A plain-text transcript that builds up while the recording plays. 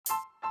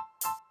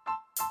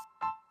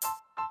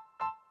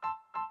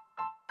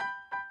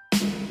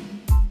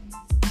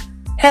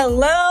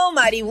Hello,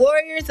 mighty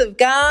warriors of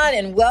God,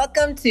 and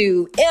welcome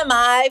to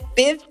MI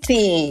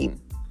 15.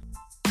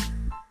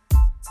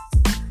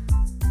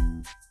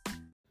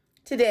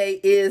 Today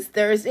is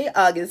Thursday,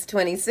 August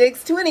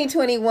 26,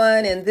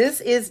 2021, and this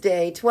is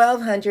day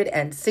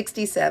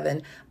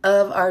 1267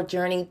 of our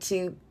journey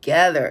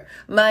together.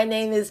 My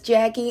name is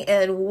Jackie,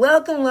 and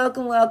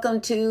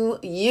welcome to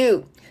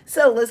you.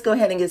 So let's go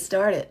ahead and get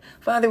started.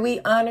 Father, we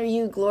honor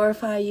you,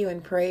 glorify you,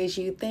 and praise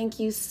you. Thank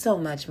you so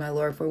much, my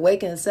Lord, for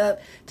waking us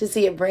up to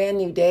see a brand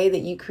new day that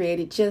you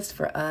created just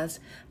for us.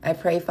 I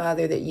pray,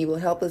 Father, that you will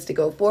help us to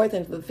go forth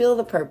and fulfill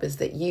the purpose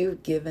that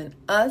you've given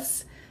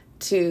us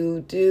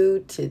to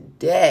do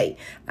today.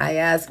 I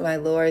ask, my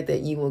Lord,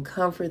 that you will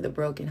comfort the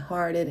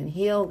brokenhearted and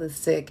heal the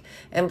sick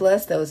and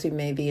bless those who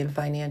may be in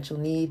financial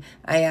need.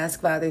 I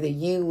ask, Father, that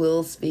you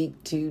will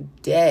speak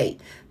today,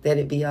 that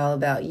it be all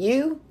about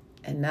you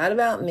and not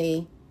about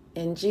me.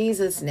 In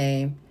Jesus'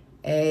 name,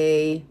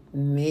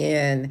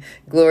 amen.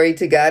 Glory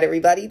to God,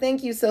 everybody.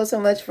 Thank you so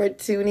much for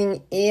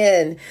tuning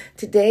in.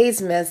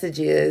 Today's message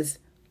is,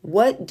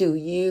 what do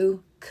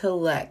you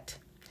collect?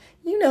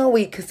 You know,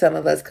 some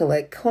of us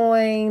collect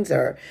coins,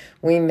 or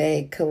we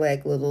may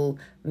collect little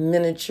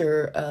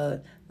miniature,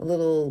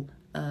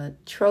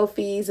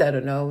 trophies. I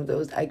don't know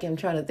those. I'm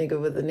trying to think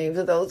of what the names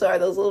of those are.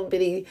 Those little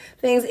bitty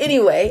things.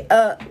 Anyway,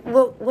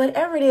 well,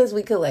 whatever it is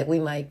we collect, we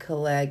might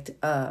collect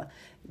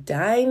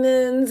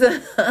diamonds,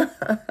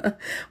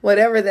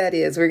 whatever that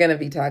is. We're going to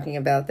be talking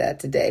about that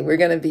today. We're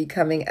going to be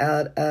coming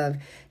out of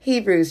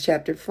Hebrews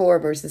chapter 4,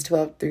 verses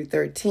 12 through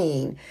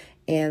 13.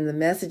 And the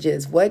message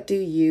is, what do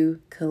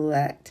you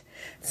collect?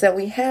 So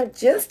we have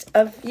just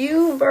a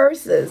few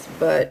verses,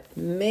 but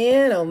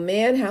man, oh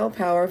man, how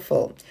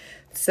powerful.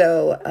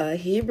 So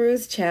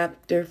Hebrews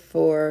chapter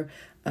 4,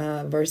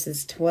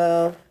 verses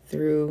 12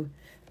 through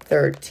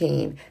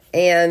 13.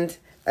 And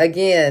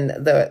again,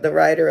 the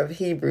writer of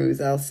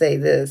Hebrews, I'll say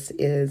this,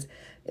 is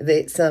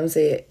some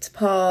say it's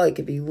Paul, it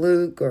could be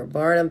Luke or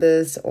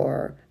Barnabas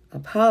or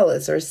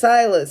Apollos or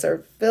Silas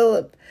or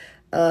Philip,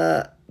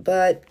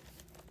 but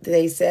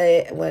they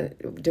say, when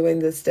doing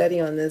the study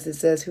on this, it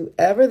says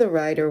whoever the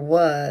writer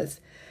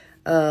was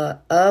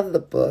of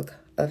the book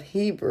of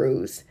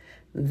Hebrews,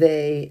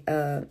 they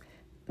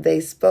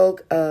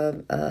spoke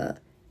of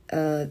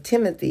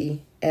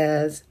Timothy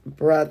as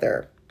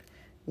brother.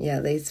 Yeah,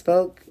 they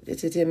spoke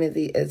to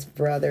Timothy as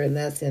brother, and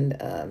that's in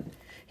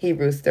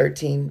Hebrews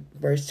 13,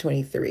 verse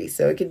 23.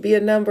 So it could be a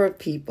number of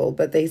people,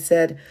 but they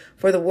said,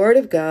 for the word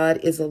of God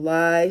is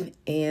alive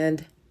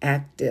and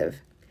active,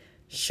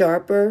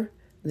 sharper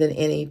than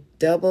any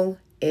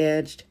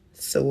double-edged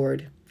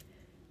sword.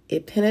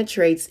 It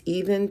penetrates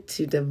even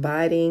to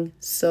dividing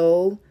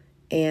soul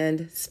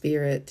and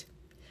spirit,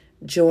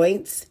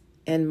 joints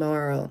and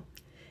marrow.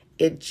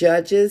 It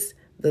judges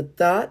the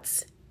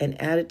thoughts and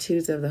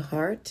attitudes of the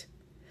heart.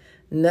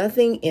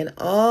 Nothing in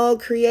all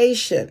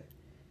creation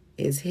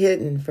is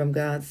hidden from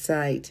God's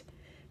sight.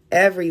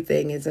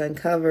 Everything is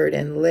uncovered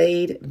and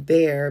laid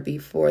bare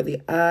before the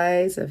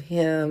eyes of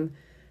him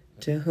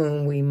to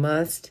whom we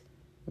must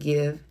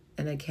give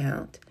an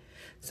account.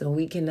 So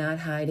we cannot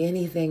hide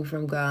anything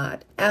from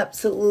God.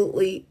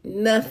 Absolutely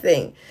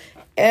nothing.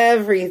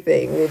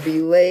 Everything will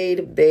be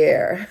laid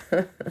bare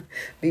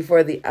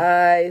before the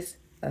eyes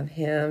of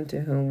him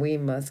to whom we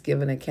must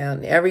give an account.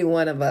 And every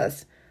one of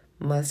us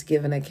must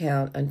give an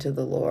account unto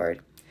the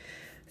Lord.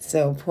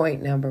 So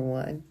point number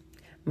one,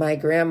 my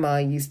grandma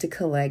used to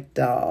collect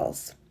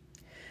dolls.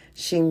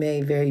 She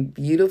made very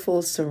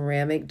beautiful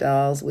ceramic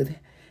dolls with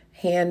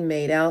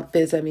handmade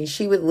outfits. I mean,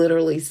 she would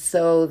literally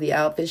sew the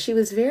outfits. She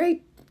was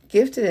very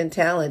gifted and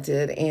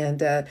talented,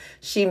 and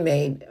she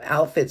made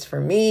outfits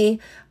for me.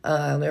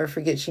 I'll never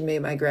forget, she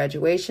made my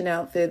graduation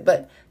outfit.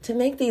 But to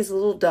make these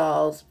little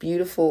dolls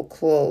beautiful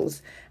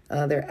clothes,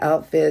 their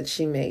outfits,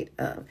 she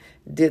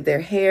did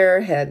their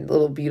hair, had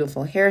little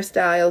beautiful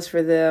hairstyles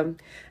for them.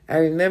 I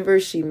remember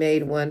she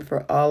made one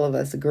for all of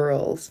us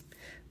girls.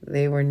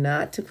 They were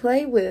not to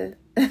play with.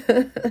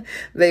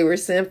 They were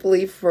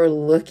simply for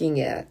looking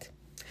at.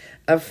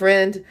 A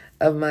friend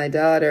of my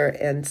daughter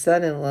and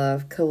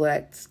son-in-law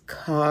collects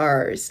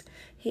cars.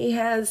 He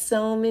has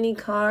so many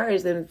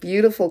cars, and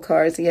beautiful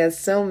cars. He has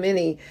so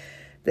many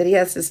that he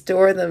has to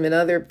store them in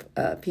other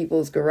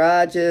people's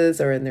garages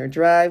or in their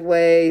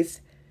driveways.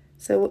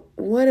 So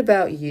what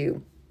about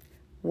you?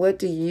 What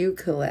do you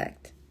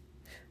collect?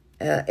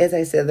 As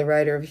I said, the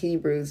writer of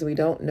Hebrews, we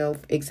don't know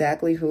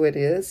exactly who it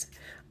is,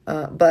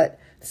 but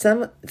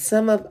some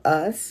of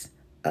us,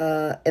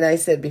 and I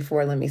said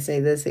before, let me say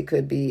this, it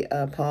could be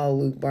Paul,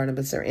 Luke,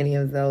 Barnabas, or any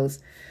of those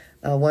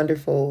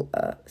wonderful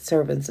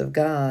servants of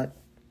God.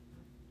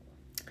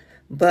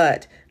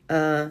 But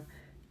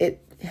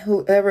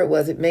whoever it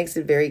was, it makes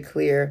it very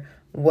clear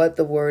that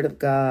the Word of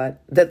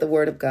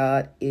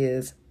God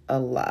is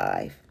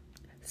alive.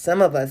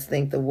 Some of us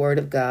think the Word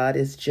of God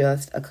is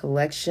just a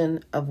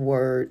collection of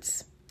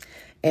words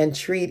and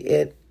treat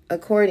it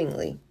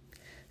accordingly.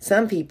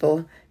 Some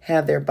people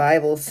have their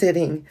Bible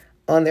sitting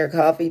on their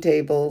coffee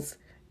tables,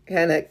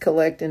 kind of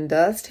collecting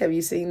dust. Have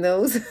you seen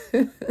those?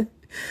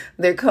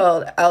 They're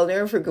called, I'll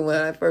never forget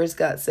when I first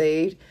got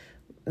saved.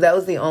 That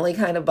was the only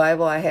kind of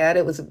Bible I had.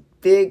 It was a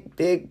big,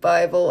 big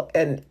Bible.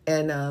 And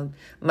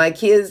my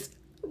kids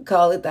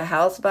call it the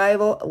house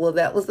Bible. Well,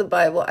 that was the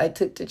Bible I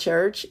took to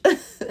church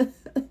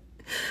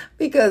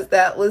because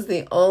that was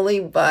the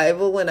only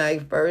Bible when I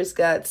first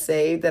got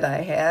saved that I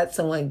had.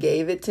 Someone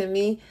gave it to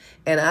me.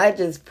 And I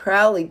just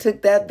proudly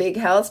took that big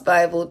house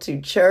Bible to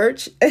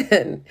church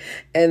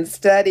and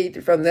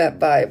studied from that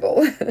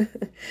Bible.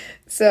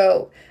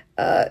 So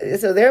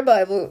their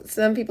Bible,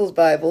 some people's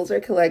Bibles are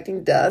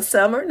collecting dust,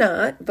 some are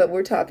not, but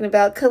we're talking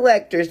about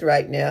collectors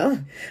right now.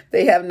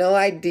 They have no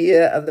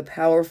idea of the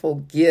powerful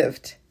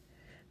gift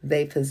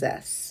they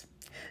possess.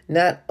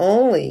 Not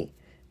only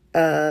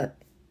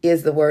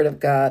is the Word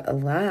of God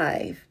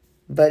alive,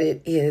 but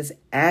it is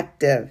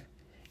active.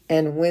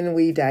 And when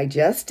we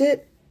digest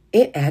it,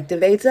 it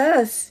activates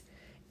us.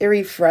 It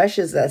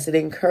refreshes us. It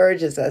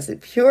encourages us.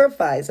 It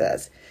purifies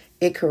us.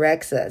 It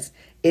corrects us.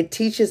 It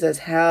teaches us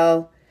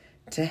how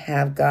to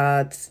have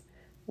God's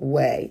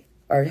way,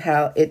 or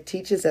how it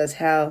teaches us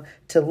how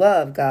to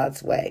love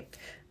God's way,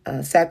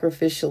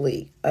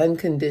 sacrificially,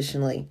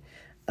 unconditionally.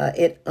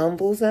 It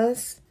humbles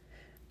us.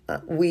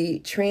 We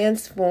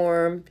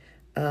transform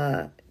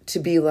to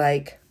be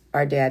like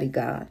our Daddy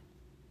God.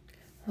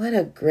 What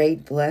a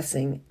great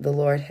blessing the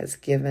Lord has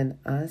given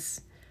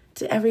us,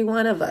 to every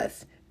one of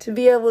us, to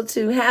be able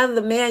to have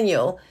the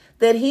manual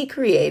that He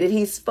created.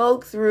 He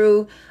spoke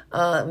through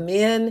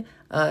men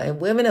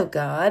and women of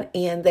God,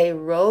 and they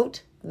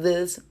wrote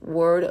this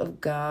Word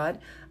of God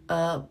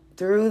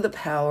through the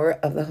power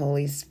of the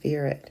Holy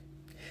Spirit.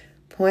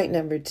 Point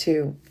number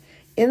 2.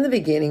 In the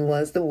beginning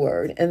was the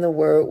Word, and the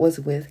Word was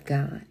with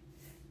God,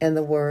 and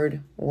the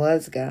Word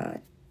was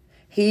God.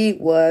 He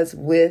was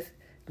with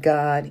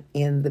God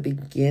in the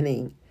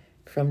beginning.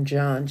 From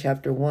John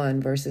chapter 1,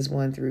 verses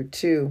 1 through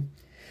 2.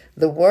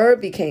 The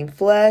Word became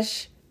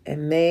flesh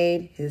and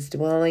made His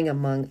dwelling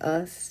among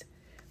us.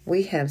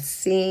 We have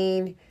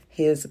seen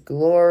His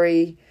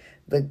glory,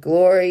 the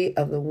glory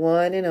of the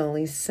one and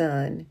only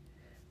Son,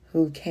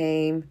 who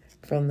came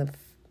from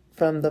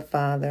the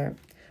Father,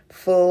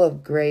 full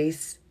of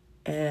grace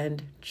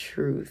and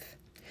truth.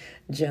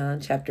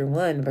 John chapter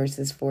 1,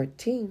 verses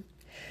 14.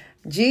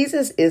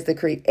 Jesus is the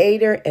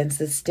creator and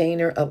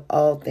sustainer of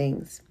all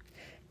things,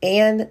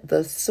 and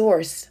the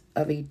source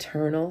of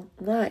eternal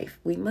life.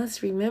 We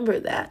must remember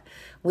that.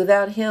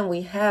 Without Him,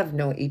 we have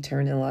no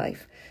eternal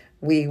life.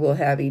 We will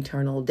have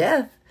eternal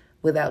death.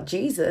 Without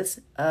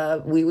Jesus,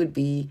 we would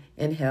be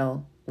in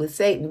hell with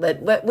Satan.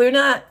 But we're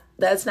not.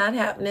 That's not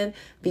happening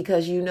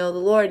because you know the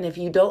Lord. And if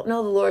you don't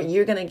know the Lord,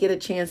 you're going to get a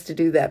chance to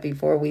do that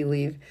before we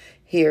leave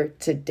here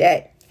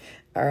today.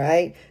 All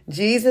right.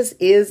 Jesus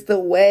is the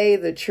way,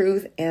 the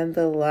truth, and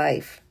the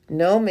life.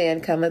 No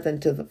man cometh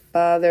unto the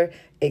Father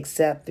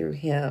except through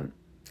Him.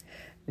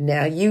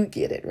 Now you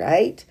get it,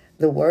 right?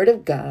 The Word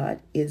of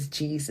God is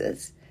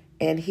Jesus,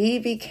 and He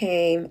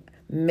became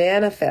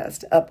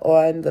manifest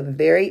upon the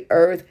very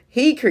earth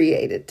He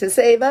created to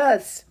save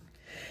us.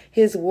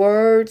 His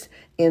words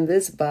in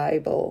this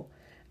Bible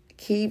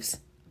keeps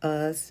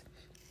us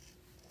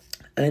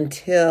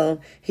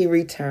until He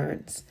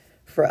returns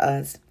for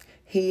us.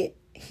 He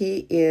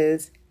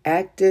is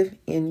active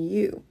in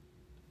you.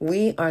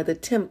 We are the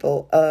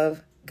temple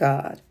of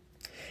God.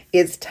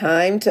 It's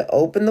time to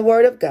open the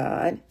Word of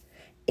God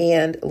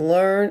and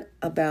learn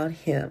about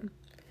Him.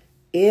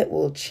 It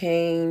will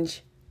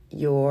change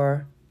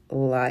your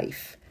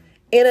life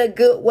in a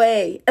good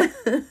way.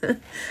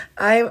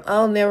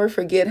 I'll never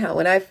forget how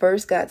when I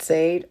first got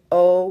saved,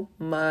 oh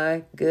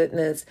my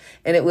goodness.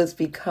 And it was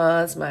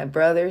because my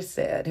brother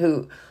said,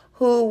 who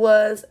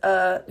was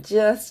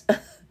just,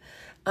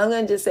 I'm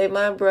going to just say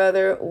my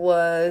brother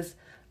was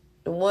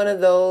one of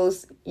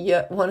those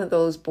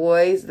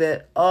boys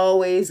that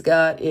always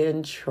got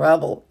in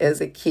trouble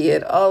as a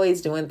kid,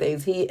 always doing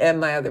things. He and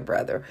my other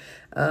brother,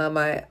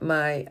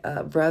 my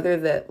brother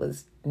that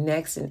was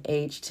next in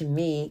age to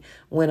me,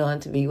 went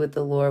on to be with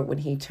the Lord when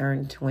he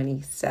turned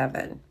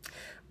 27.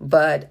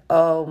 But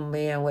oh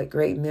man, what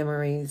great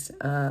memories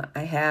I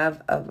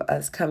have of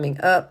us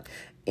coming up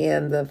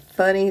and the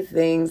funny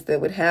things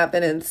that would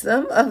happen, and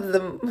some of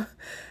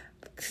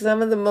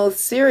the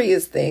most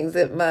serious things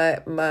that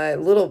my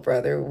little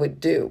brother would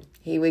do.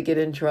 He would get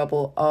in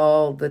trouble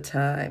all the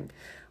time.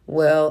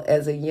 Well,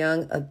 as a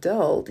young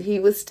adult, he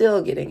was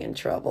still getting in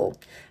trouble.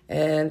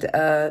 And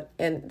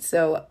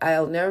so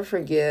I'll never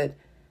forget,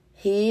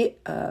 he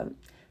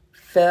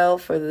fell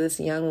for this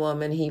young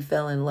woman. He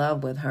fell in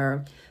love with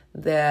her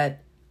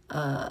that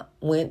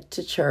went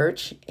to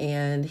church,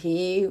 and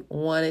he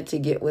wanted to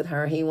get with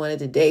her. He wanted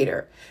to date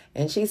her.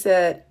 And she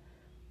said,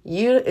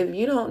 if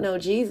you don't know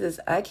Jesus,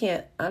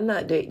 I'm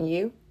not dating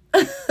you.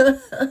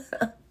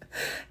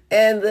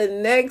 And the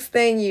next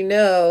thing you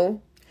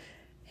know,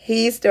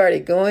 he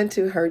started going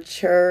to her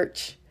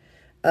church.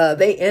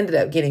 They ended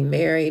up getting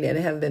married and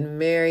have been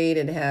married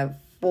and have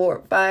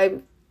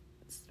five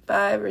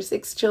or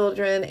six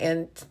children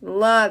and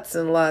lots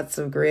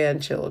of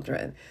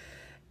grandchildren.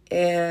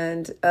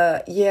 And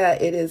yeah,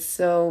 it is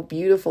so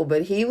beautiful.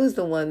 But he was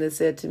the one that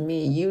said to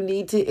me, you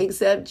need to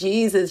accept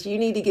Jesus. You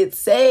need to get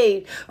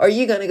saved or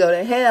you're going to go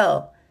to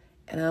hell.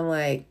 And I'm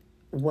like,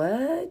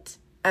 what?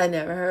 I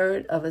never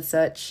heard of a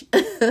such.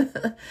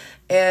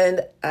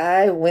 And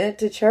I went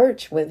to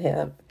church with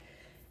him.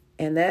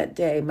 And that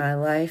day, my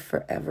life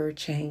forever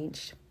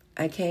changed.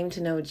 I came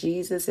to know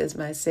Jesus as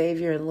my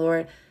Savior and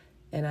Lord,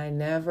 and I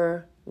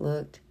never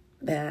looked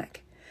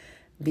back.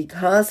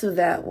 Because of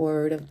that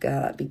word of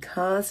God,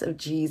 because of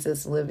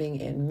Jesus living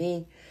in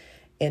me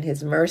and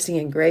his mercy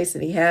and grace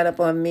that he had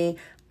upon me,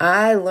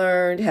 I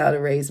learned how to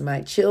raise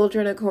my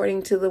children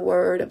according to the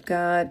word of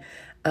God,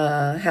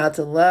 how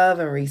to love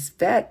and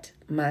respect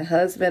my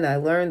husband. I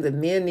learned that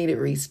men needed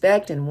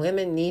respect and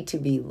women need to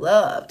be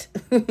loved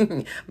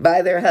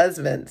by their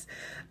husbands.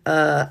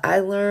 I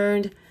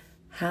learned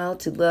how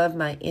to love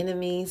my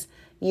enemies.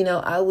 You know,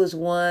 I was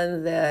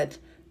one that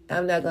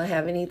I'm not going to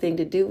have anything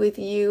to do with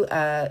you.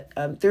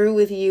 I'm through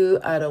with you.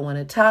 I don't want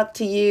to talk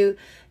to you.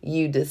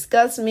 You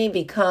disgust me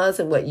because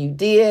of what you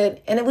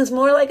did. And it was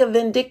more like a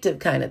vindictive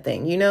kind of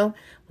thing, you know?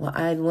 Well,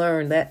 I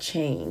learned that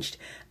changed.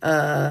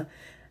 I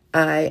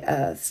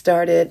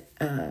started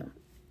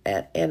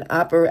and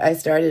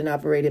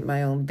operated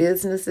my own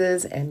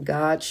businesses, and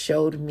God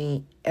showed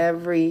me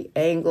every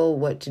angle,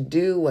 what to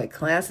do, what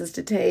classes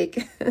to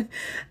take.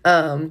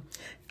 I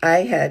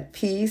had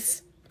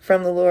peace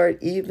from the Lord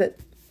even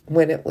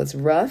when it was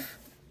rough.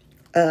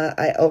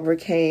 I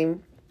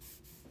overcame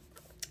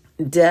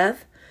the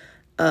death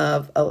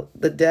of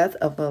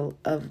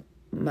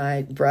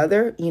my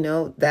brother. You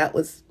know, that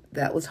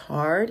was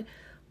hard,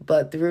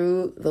 but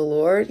through the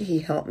Lord, he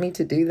helped me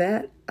to do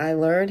that. I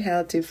learned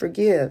how to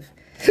forgive.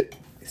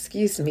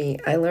 Excuse me.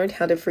 I learned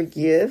how to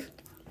forgive,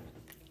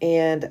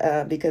 and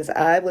because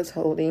I was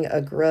holding a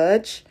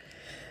grudge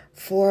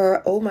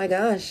for, oh my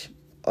gosh,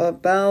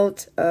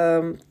 about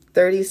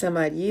 30 some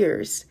odd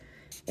years.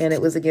 And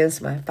it was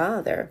against my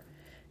father.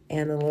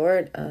 And the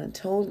Lord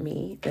told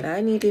me that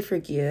I need to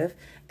forgive.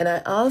 And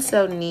I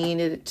also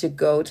needed to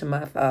go to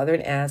my father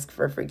and ask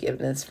for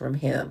forgiveness from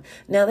him.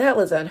 Now, that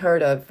was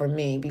unheard of for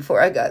me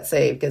before I got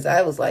saved, because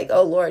I was like,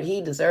 oh, Lord,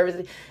 he deserves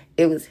it.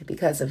 It was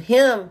because of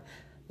him,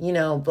 you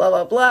know, blah,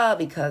 blah, blah,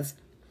 because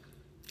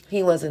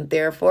he wasn't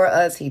there for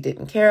us. He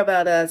didn't care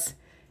about us.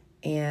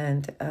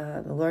 And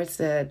the Lord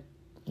said,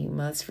 you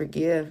must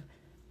forgive.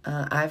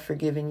 I've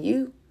forgiven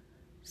you.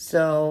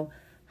 So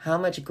how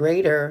much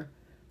greater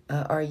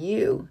are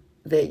you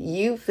that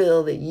you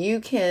feel that you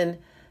can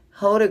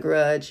hold a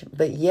grudge,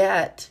 but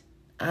yet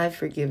I've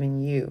forgiven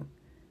you?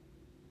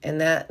 And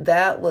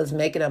that was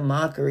making a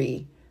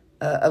mockery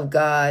of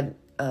God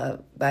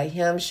by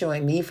him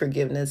showing me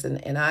forgiveness.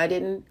 And I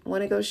didn't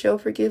want to go show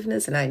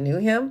forgiveness, and I knew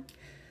him.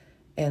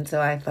 And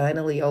so I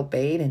finally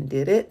obeyed and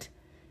did it.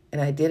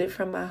 And I did it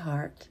from my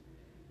heart.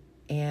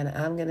 And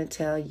I'm going to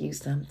tell you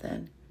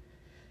something.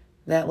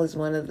 That was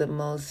one of the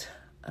most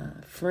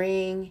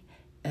freeing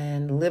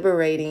and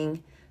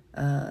liberating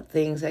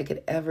things I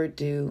could ever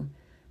do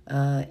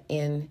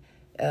in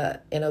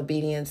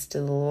obedience to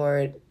the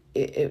Lord.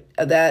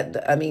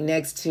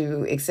 Next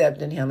to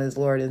accepting him as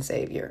Lord and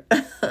Savior.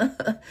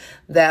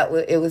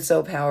 It was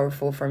so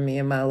powerful for me,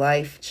 and my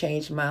life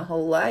changed my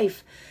whole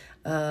life.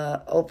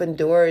 Opened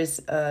doors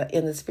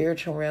in the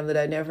spiritual realm that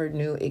I never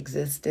knew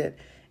existed.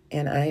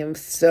 And I am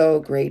so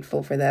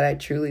grateful for that. I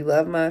truly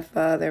love my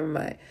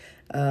father,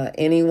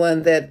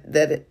 anyone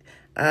that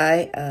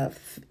I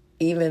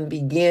even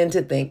begin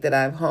to think that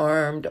I've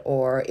harmed,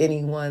 or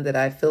anyone that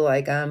I feel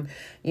like I'm,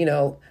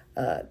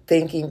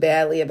 thinking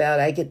badly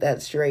about, I get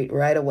that straight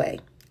right away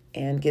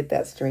and get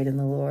that straight in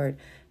the Lord.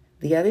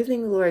 The other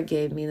thing the Lord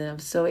gave me that I'm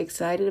so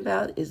excited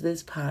about is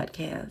this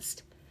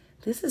podcast.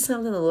 This is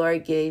something the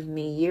Lord gave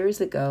me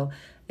years ago.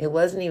 It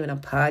wasn't even a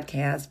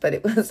podcast, but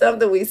it was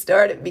something we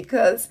started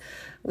because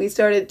we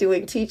started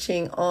doing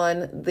teaching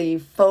on the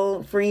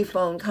free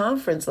phone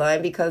conference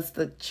line, because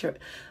the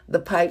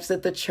pipes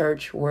at the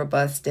church were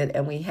busted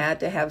and we had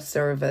to have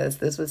service.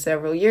 This was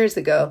several years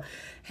ago.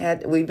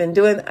 I've been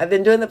doing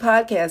the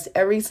podcast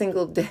every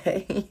single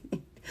day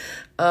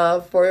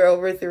for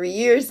over 3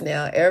 years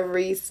now,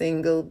 every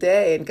single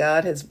day, and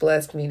God has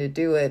blessed me to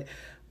do it.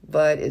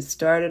 But it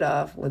started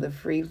off with a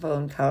free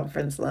phone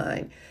conference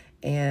line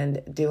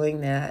and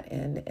doing that.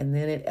 And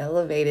then it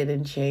elevated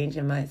and changed.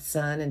 And my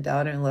son and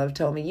daughter-in-law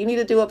told me, you need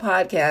to do a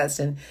podcast.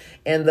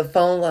 And the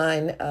phone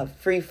line,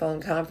 free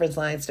phone conference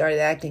line, started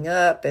acting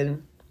up.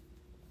 And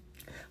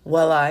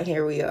voila,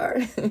 here we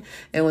are.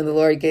 And when the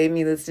Lord gave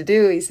me this to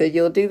do, he said,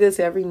 you'll do this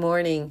every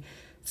morning,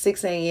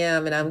 6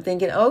 a.m. And I'm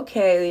thinking,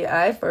 okay,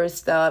 I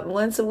first thought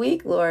once a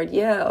week, Lord.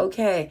 Yeah,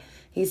 okay.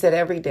 He said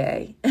every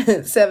day,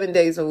 7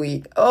 days a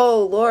week.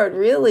 Oh, Lord,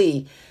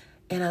 really?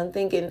 And I'm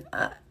thinking,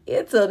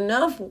 it's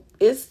enough.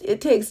 It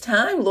takes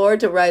time, Lord,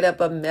 to write up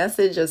a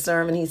message, a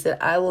sermon. He said,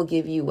 I will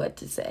give you what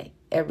to say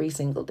every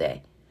single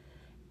day.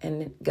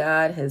 And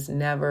God has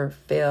never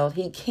failed.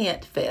 He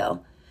can't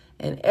fail.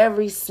 And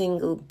every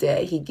single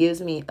day he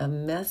gives me a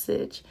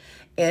message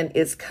and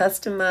it's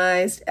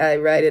customized. I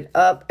write it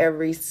up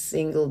every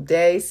single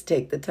day,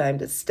 take the time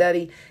to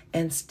study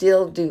and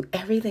still do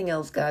everything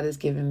else God has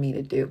given me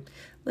to do.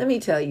 Let me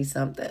tell you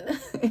something.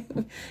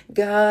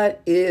 God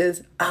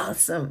is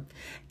awesome.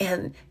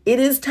 And it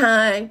is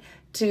time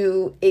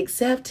to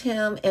accept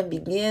him and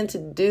begin to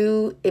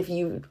do, if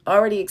you've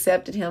already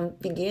accepted him,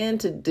 begin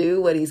to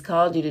do what he's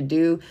called you to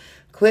do.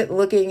 Quit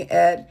looking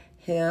at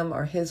him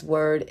or his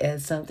word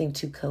as something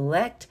to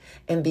collect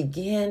and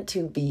begin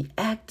to be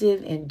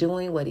active in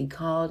doing what he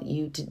called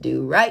you to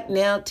do right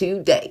now,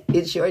 today.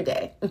 It's your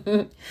day.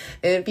 And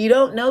if you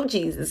don't know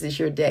Jesus, it's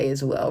your day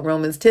as well.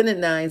 Romans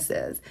 10:9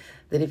 says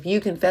that if you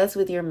confess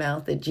with your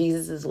mouth that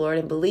Jesus is Lord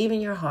and believe in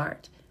your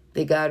heart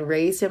that God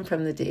raised him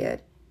from the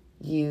dead,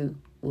 you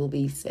will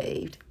be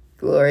saved.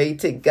 Glory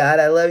to God.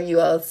 I love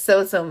you all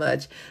so, so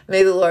much.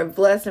 May the Lord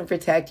bless and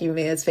protect you.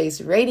 May his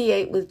face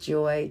radiate with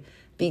joy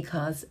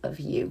because of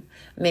you.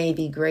 May he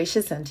be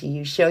gracious unto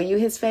you, show you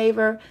his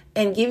favor,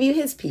 and give you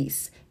his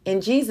peace. In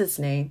Jesus'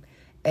 name,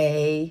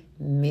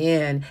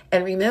 amen.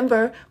 And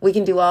remember, we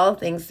can do all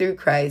things through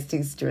Christ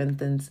who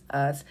strengthens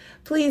us.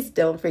 Please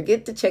don't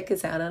forget to check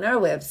us out on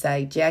our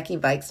website,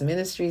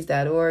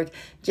 JackieBikesMinistries.org,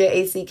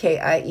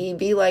 JACKIE,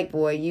 be like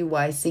boy,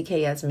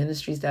 UYCKS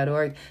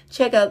Ministries.org.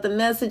 Check out the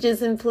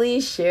messages and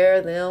please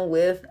share them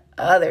with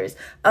others.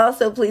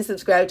 Also, please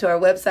subscribe to our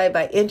website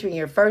by entering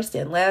your first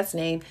and last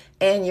name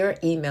and your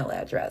email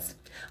address.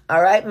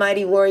 All right,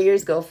 mighty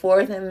warriors, go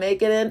forth and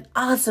make it an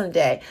awesome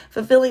day,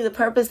 fulfilling the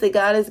purpose that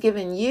God has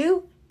given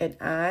you. And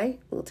I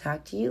will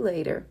talk to you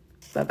later.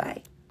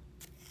 Bye-bye.